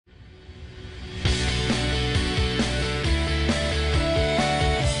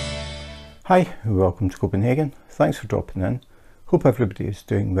Hi, welcome to Copenhagen. Thanks for dropping in. Hope everybody is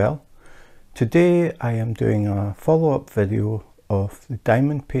doing well. Today I am doing a follow-up video of the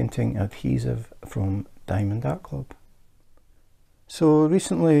diamond painting adhesive from Diamond Art Club. So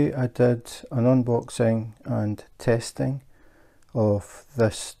recently I did an unboxing and testing of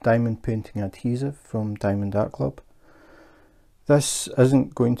this diamond painting adhesive from Diamond Art Club. This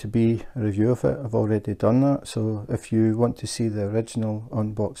isn't going to be a review of it, I've already done that, so if you want to see the original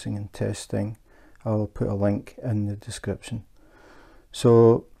unboxing and testing, I'll put a link in the description.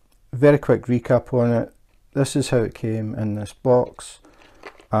 So, very quick recap on it. This is how it came in this box,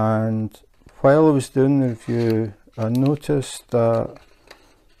 and while I was doing the review, I noticed that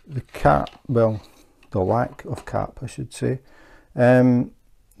the cap, well, the lack of cap I should say, the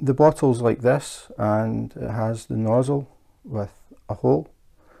bottle's like this and it has the nozzle with a hole,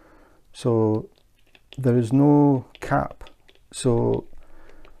 so there is no cap. So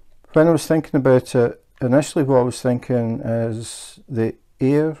when I was thinking about it, initially what I was thinking is the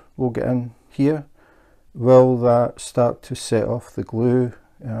air will get in here, will that start to set off the glue,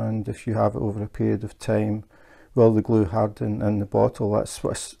 and if you have it over a period of time, will the glue harden in the bottle? That's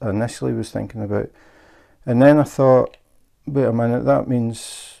what I initially was thinking about. And then I thought, wait a minute, that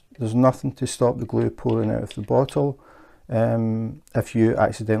means there's nothing to stop the glue pouring out of the bottle. If you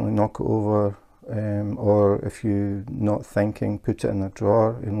accidentally knock it over, or if you, not thinking, put it in a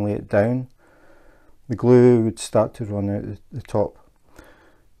drawer and lay it down, the glue would start to run out the top.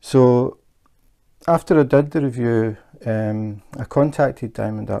 So after I did the review, I contacted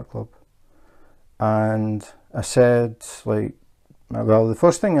Diamond Art Club and I said, like, well, the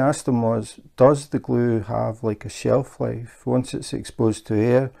first thing I asked them was, does the glue have like a shelf life? Once it's exposed to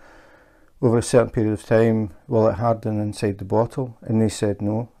air over a certain period of time, will it harden inside the bottle? And they said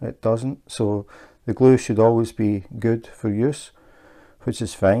no, it doesn't. So the glue should always be good for use, which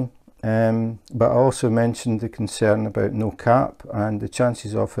is fine. But I also mentioned the concern about no cap and the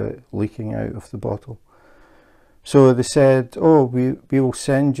chances of it leaking out of the bottle. So they said, oh, we will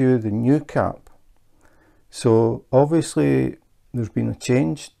send you the new cap. So obviously there's been a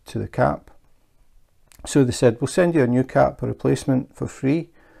change to the cap. So they said, we'll send you a new cap, a replacement, for free.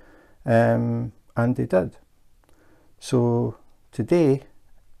 And they did. So today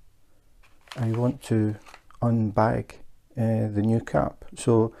I want to unbag the new cap.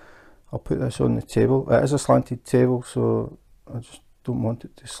 So I'll put this on the table. It is a slanted table, so I just don't want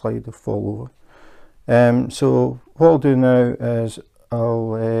it to slide or fall over. So what I'll do now is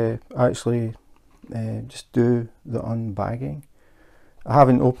I'll actually just do the unbagging. I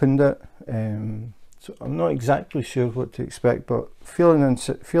haven't opened it, so I'm not exactly sure what to expect, but feeling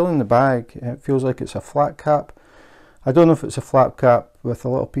the bag, it feels like it's a flat cap. I don't know if it's a flat cap with a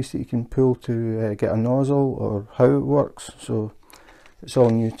little piece that you can pull to get a nozzle, or how it works, so it's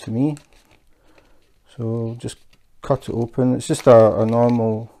all new to me. So just cut it open. It's just a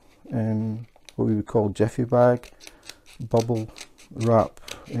normal, what we would call jiffy bag, bubble wrap,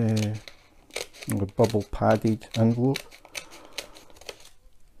 or bubble padded envelope.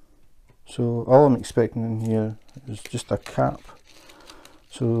 So all I'm expecting in here is just a cap.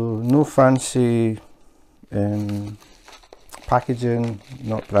 So no fancy packaging,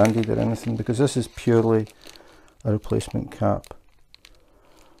 not branded or anything, because this is purely a replacement cap.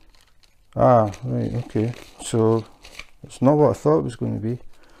 Ah, right, okay. So it's not what I thought it was going to be.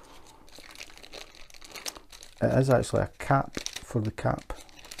 It is actually a cap for the cap.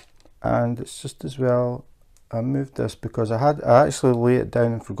 And it's just as well I moved this because I actually laid it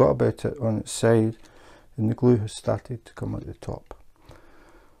down and forgot about it on its side, and the glue has started to come out the top.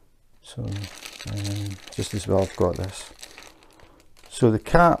 So just as well I've got this. So the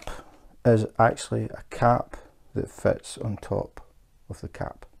cap is actually a cap that fits on top of the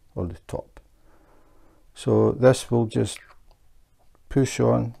cap, or the top. So this will just push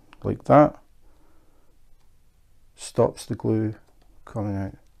on like that, stops the glue coming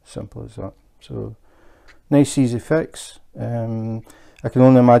out, simple as that. So nice easy fix. I can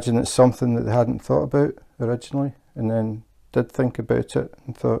only imagine it's something that they hadn't thought about originally, and then did think about it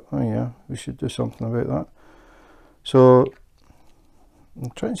and thought, oh yeah, we should do something about that. So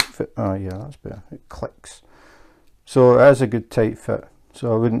I'm trying to see if it, oh yeah, that's better, it clicks. So it is a good tight fit,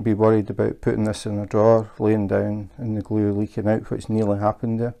 so I wouldn't be worried about putting this in a drawer, laying down and the glue leaking out, which nearly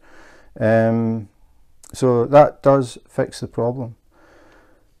happened there. So that does fix the problem.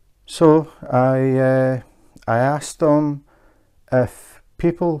 So I asked them if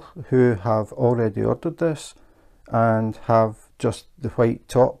people who have already ordered this and have just the white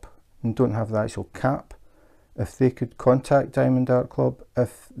top and don't have the actual cap, if they could contact Diamond Art Club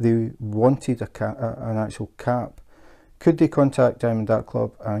if they wanted an actual cap could they contact Diamond Art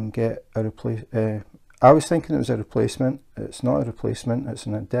Club and get a I was thinking it was a replacement. It's not a replacement, it's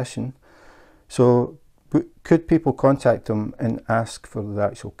an addition. So could people contact them and ask for the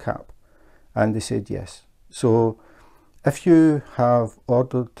actual cap? And they said yes. So if you have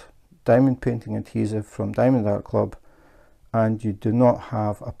ordered diamond painting adhesive from Diamond Art Club and you do not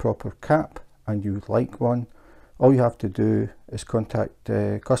have a proper cap and you would like one, all you have to do is contact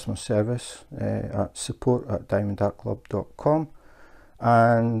customer service at support@diamondartclub.com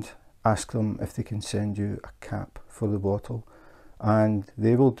and ask them if they can send you a cap for the bottle, and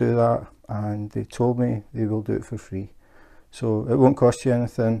they will do that, and they told me they will do it for free. So it won't cost you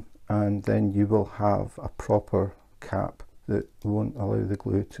anything, and then you will have a proper cap that won't allow the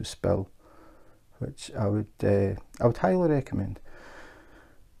glue to spill, which I would highly recommend.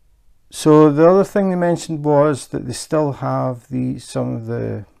 So the other thing they mentioned was that they still have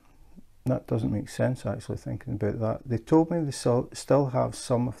that doesn't make sense actually thinking about that. They told me they still have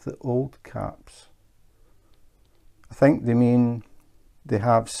some of the old caps. I think they mean they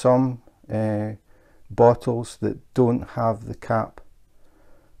have some bottles that don't have the cap.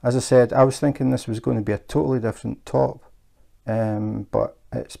 As I said, I was thinking this was going to be a totally different top, but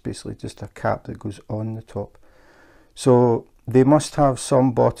it's basically just a cap that goes on the top. So they must have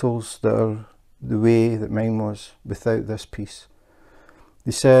some bottles that are the way that mine was without this piece.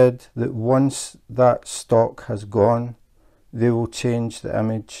 They said that once that stock has gone, they will change the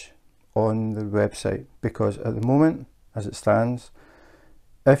image on the website, because at the moment, as it stands,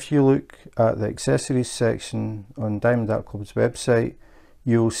 if you look at the accessories section on Diamond Art Club's website,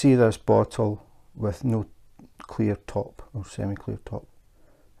 you will see this bottle with no clear top or semi-clear top.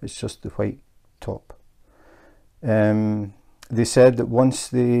 It's just the white top. They said that once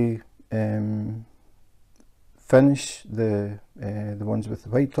they finish the ones with the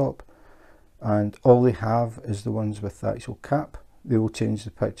white top and all they have is the ones with the actual cap, they will change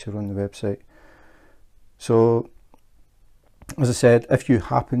the picture on the website. So as I said, if you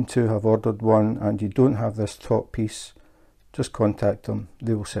happen to have ordered one and you don't have this top piece, just contact them,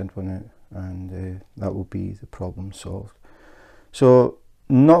 they will send one out, and that will be the problem solved. So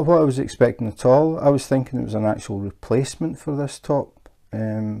not what I was expecting at all. I was thinking it was an actual replacement for this top,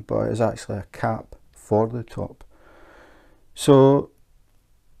 but it's actually a cap for the top. So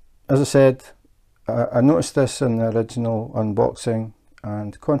as I said, I noticed this in the original unboxing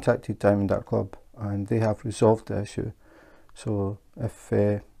and contacted Diamond Art Club, and they have resolved the issue. So if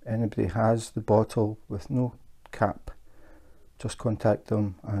anybody has the bottle with no cap, just contact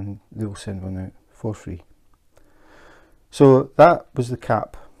them and they will send one out for free. So that was the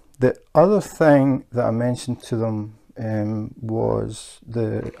cap. The other thing that I mentioned to them was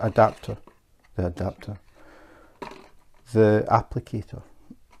the adapter, the applicator.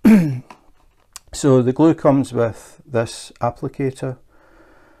 So the glue comes with this applicator,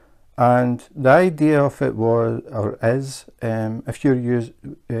 and the idea of it was, or is, if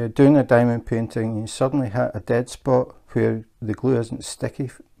you're doing a diamond painting and you suddenly hit a dead spot where the glue isn't sticky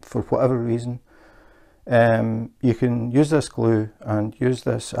for whatever reason, you can use this glue and use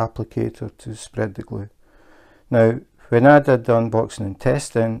this applicator to spread the glue. Now, when I did the unboxing and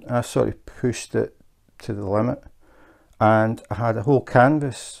testing, I sort of pushed it to the limit, and I had a whole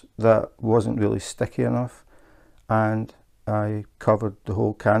canvas that wasn't really sticky enough, and I covered the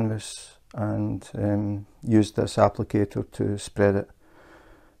whole canvas and used this applicator to spread it.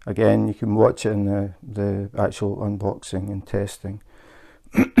 Again, you can watch it in the actual unboxing and testing.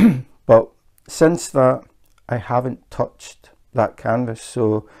 But since that, I haven't touched that canvas,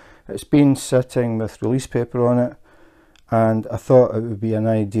 so it's been sitting with release paper on it, and I thought it would be an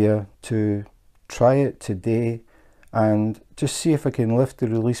idea to try it today and just see if I can lift the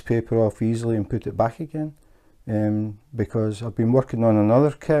release paper off easily and put it back again, because I've been working on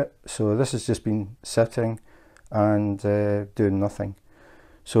another kit, so this has just been sitting and doing nothing.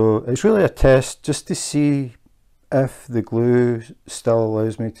 So it's really a test just to see if the glue still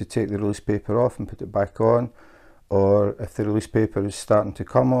allows me to take the release paper off and put it back on, or if the release paper is starting to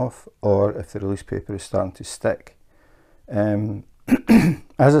come off, or if the release paper is starting to stick.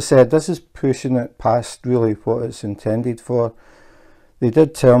 As I said, this is pushing it past really what it's intended for. They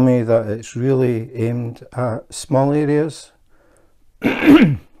did tell me that it's really aimed at small areas.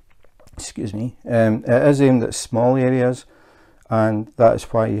 Excuse me. It is aimed at small areas, and that is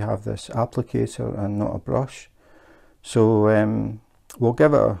why you have this applicator and not a brush. So we'll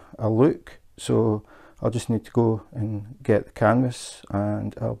give it a look. So I'll just need to go and get the canvas,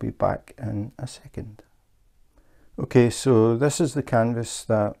 and I'll be back in a second. Okay, so this is the canvas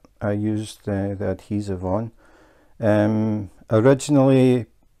that I used the adhesive on. Originally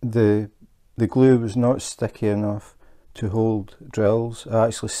the glue was not sticky enough to hold drills. I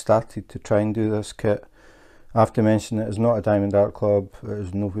actually started to try and do this kit. I have to mention it is not a Diamond Art Club, it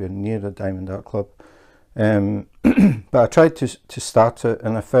is nowhere near a Diamond Art Club. But I tried to start it,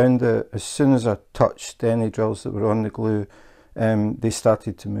 and I found that as soon as I touched any drills that were on the glue, they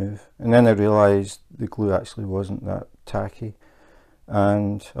started to move. And then I realised the glue actually wasn't that tacky,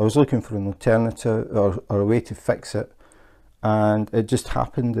 and I was looking for an alternative or a way to fix it. And it just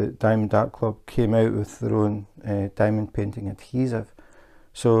happened that Diamond Art Club came out with their own diamond painting adhesive,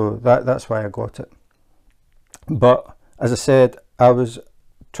 so that's why I got it. But as I said, I was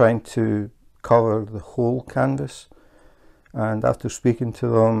trying to cover the whole canvas, and after speaking to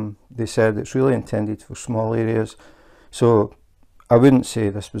them, they said it's really intended for small areas. So I wouldn't say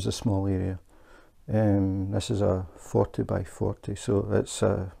this was a small area. This is a 40 by 40, so it's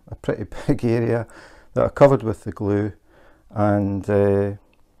a pretty big area that I covered with the glue. And I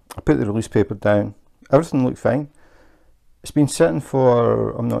put the release paper down. Everything looked fine. It's been sitting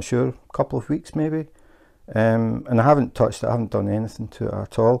for, I'm not sure, a couple of weeks maybe, and I haven't touched it, I haven't done anything to it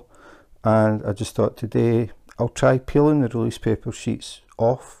at all. And I just thought today I'll try peeling the release paper sheets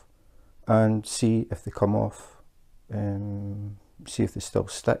off and see if they come off, see if they still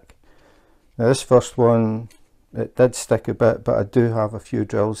stick. Now this first one, it did stick a bit, but I do have a few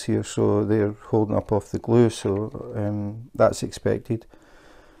drills here, so they're holding up off the glue, so that's expected.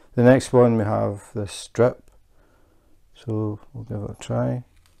 The next one, we have this strip, so we'll give it a try.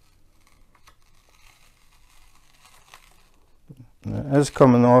 And it is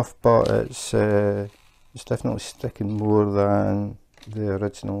coming off, but it's definitely sticking more than the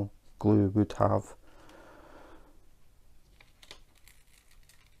original glue would have.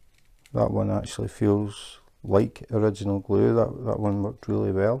 That one actually feels like original glue. That one worked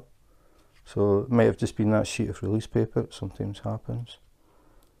really well. So it might have just been that sheet of release paper. It sometimes happens.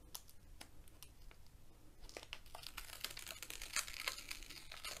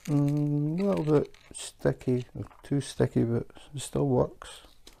 A little bit sticky, or too sticky, but it still works.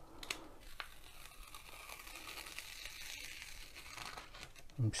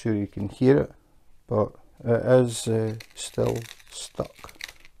 I'm sure you can hear it, but it is still stuck.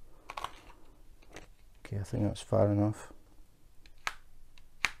 Okay, I think that's far enough.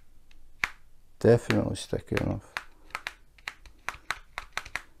 Definitely sticky enough.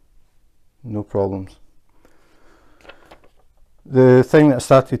 No problems. The thing that I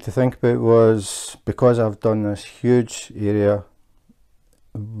started to think about was, because I've done this huge area,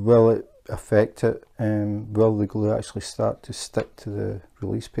 will it affect it? Will the glue actually start to stick to the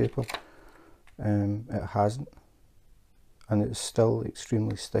release paper? It hasn't, and it's still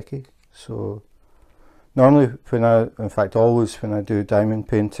extremely sticky. So normally in fact always when I do diamond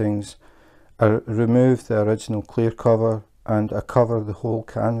paintings, I remove the original clear cover and I cover the whole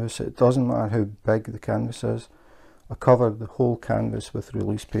canvas. It doesn't matter how big the canvas is. I cover the whole canvas with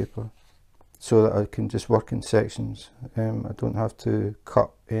release paper so that I can just work in sections. I don't have to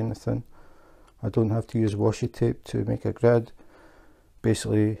cut anything. I don't have to use washi tape to make a grid.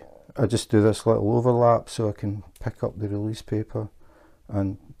 Basically, I just do this little overlap so I can pick up the release paper,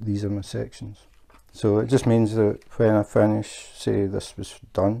 and these are my sections. So it just means that when I finish, say this was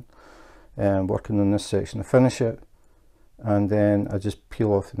done, working on this section, I finish it, and then I just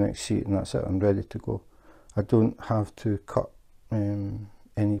peel off the next sheet, and that's it, I'm ready to go. I don't have to cut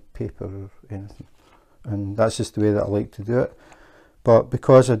any paper or anything, and that's just the way that I like to do it. But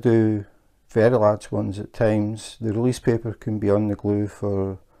because I do very large ones at times, the release paper can be on the glue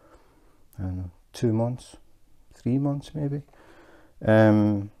for, I don't know, 2 months, 3 months maybe.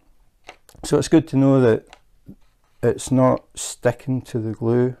 So it's good to know that it's not sticking to the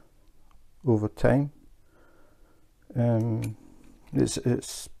glue over time.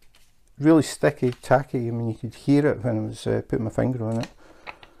 It's really sticky, tacky. I mean, you could hear it when I was putting my finger on it.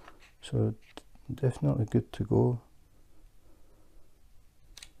 So definitely good to go.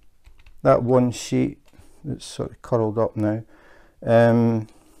 That one sheet that's sort of curled up now.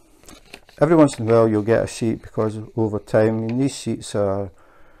 Every once in a while you'll get a sheet, because over time, I mean, these sheets are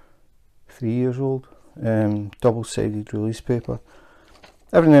 3 years old, double-sided release paper.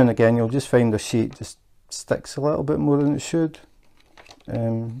 Every now and again you'll just find a sheet just sticks a little bit more than it should.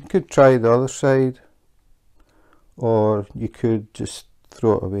 You could try the other side, or you could just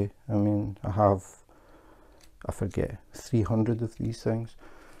throw it away. I mean, I forget, 300 of these things.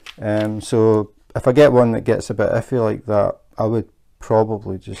 So if I get one that gets a bit iffy like that, I would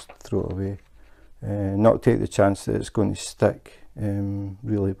probably just throw it away, not take the chance that it's going to stick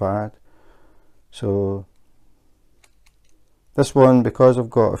really bad. So this one, because I've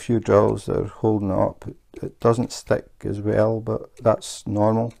got a few drills that are holding it up, it doesn't stick as well, but that's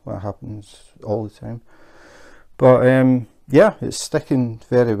normal. That happens all the time. But yeah, it's sticking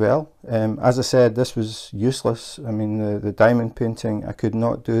very well. As I said, this was useless. I mean, the diamond painting, I could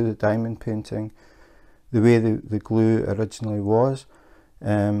not do the diamond painting the way the glue originally was. I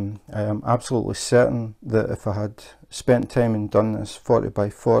am absolutely certain that if I had spent time and done this 40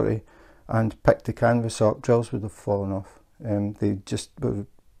 by 40 and picked the canvas up, drills would have fallen off. They just were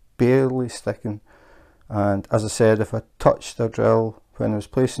barely sticking. And as I said, if I touched a drill when I was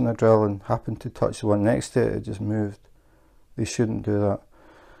placing a drill and happened to touch the one next to it, it just moved. They shouldn't do that.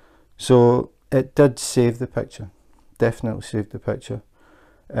 So it did save the picture, definitely saved the picture.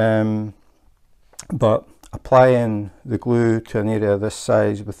 But applying the glue to an area this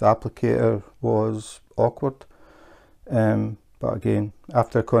size with the applicator was awkward. But again,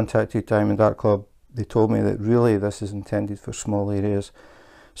 after I contacted Diamond Art Club, they told me that really this is intended for small areas.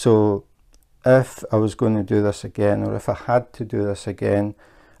 So if I was going to do this again, or if I had to do this again,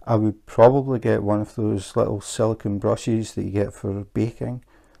 I would probably get one of those little silicone brushes that you get for baking,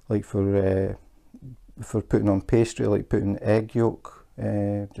 like for putting on pastry, like putting egg yolk,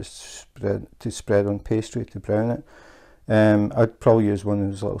 just spread on pastry to brown it. I'd probably use one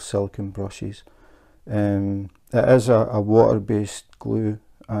of those little silicone brushes. It is a water-based glue,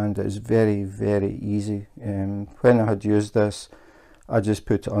 and it's very, very easy. When I had used this, I just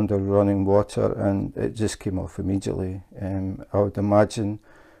put it under running water and it just came off immediately. I would imagine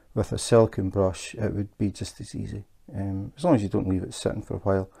with a silicone brush it would be just as easy, as long as you don't leave it sitting for a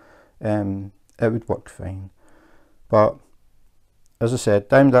while. It would work fine. But as I said,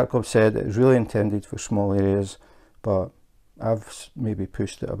 Diamond Art Club said it was really intended for small areas, but I've maybe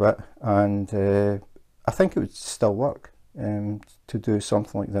pushed it a bit, and I think it would still work to do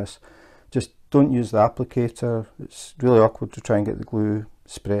something like this. Just don't use the applicator. It's really awkward to try and get the glue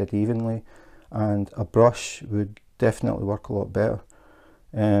spread evenly, and a brush would definitely work a lot better.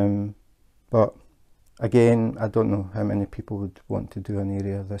 But again, I don't know how many people would want to do an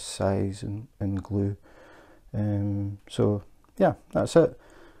area this size in glue. So yeah, that's it.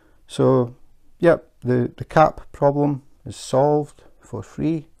 So yep, the cap problem is solved for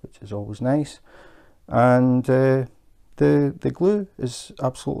free, which is always nice, and the glue is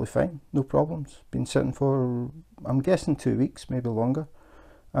absolutely fine, no problems. Been sitting for, I'm guessing, 2 weeks, maybe longer,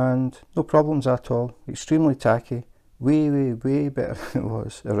 and no problems at all. Extremely tacky, way better than it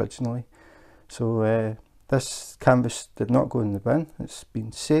was originally. So this canvas did not go in the bin. It's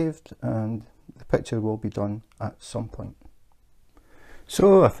been saved, and the picture will be done at some point.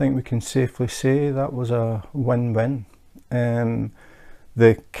 So I think we can safely say that was a win-win.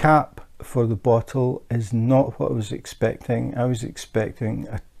 The cap for the bottle is not what I was expecting. I was expecting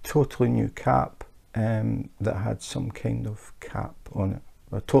a totally new cap that had some kind of cap on it,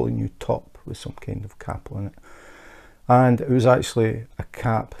 or a totally new top with some kind of cap on it. And it was actually a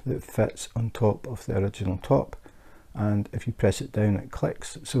cap that fits on top of the original top, and if you press it down it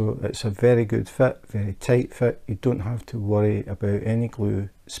clicks. So it's a very good fit, very tight fit. You don't have to worry about any glue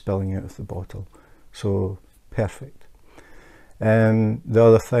spilling out of the bottle. So perfect. The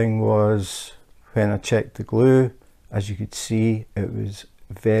other thing was, when I checked the glue, as you could see, it was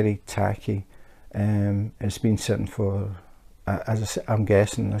very tacky. It's been sitting for, as I said, I'm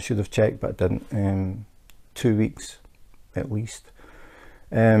guessing, I should have checked but I didn't, 2 weeks at least,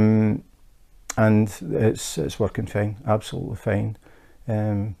 and it's working fine, absolutely fine.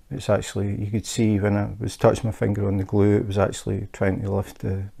 It's actually, you could see when I was touching my finger on the glue, it was actually trying to lift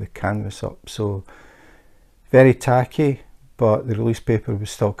the canvas up. So very tacky, but the release paper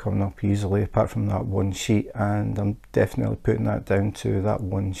was still coming up easily, apart from that one sheet, and I'm definitely putting that down to that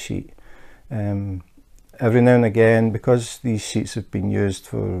one sheet. Every now and again, because these sheets have been used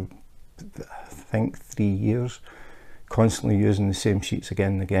for, I think, 3 years, constantly using the same sheets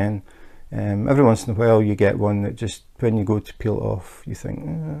again and again, every once in a while you get one that just, when you go to peel it off, you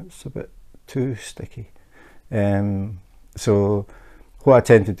think, it's a bit too sticky. So what I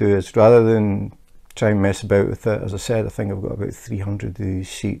tend to do is, rather than try and mess about with it, as I said, I think I've got about 300 of these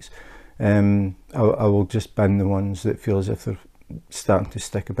sheets, I will just bin the ones that feel as if they're starting to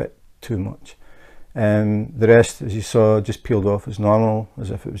stick a bit too much. The rest, as you saw, just peeled off as normal, as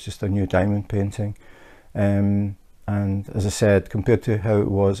if it was just a new diamond painting. And as I said, compared to how it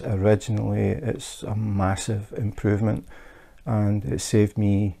was originally, it's a massive improvement, and it saved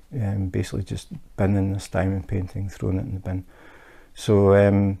me basically just binning this diamond painting, throwing it in the bin.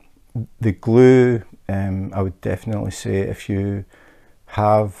 So the glue, I would definitely say, if you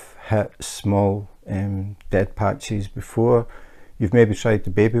have hit small dead patches before, you've maybe tried the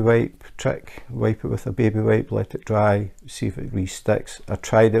baby wipe trick, wipe it with a baby wipe, let it dry, see if it re-sticks. I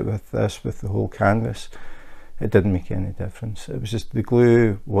tried it with this, with the whole canvas. It didn't make any difference. It was just the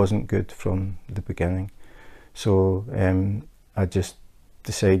glue wasn't good from the beginning. So I just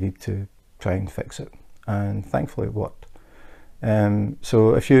decided to try and fix it, and thankfully it worked.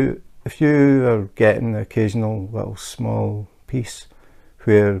 So if you are getting the occasional little small piece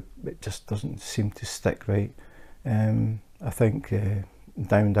where it just doesn't seem to stick right, I think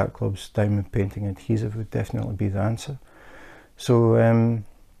Diamond Art Club's diamond painting adhesive would definitely be the answer. So I'm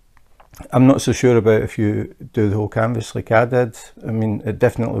not so sure about if you do the whole canvas like I did. I mean, it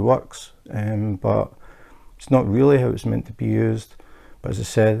definitely works, but it's not really how it's meant to be used. But as I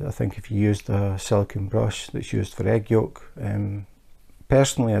said, I think if you used a silicone brush that's used for egg yolk,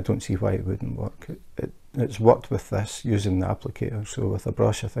 personally I don't see why it wouldn't work. It's worked with this using the applicator, so with a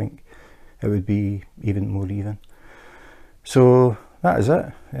brush I think it would be even more even. So that is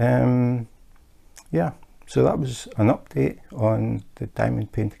it. Yeah, so that was an update on the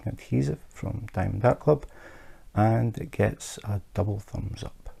diamond painting adhesive from Diamond Art Club, and it gets a double thumbs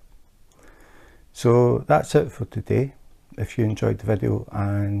up. So that's it for today. If you enjoyed the video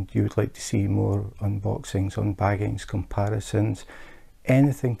and you would like to see more unboxings, unbaggings, comparisons,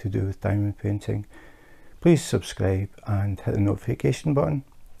 anything to do with diamond painting, please subscribe and hit the notification button.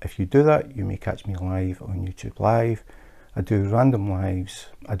 If you do that, you may catch me live on YouTube Live. I do random lives.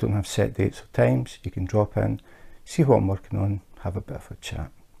 I don't have set dates or times. You can drop in, see what I'm working on, have a bit of a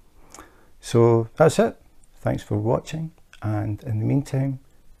chat. So that's it. Thanks for watching, and in the meantime,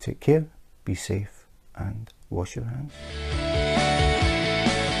 take care, be safe, and wash your hands.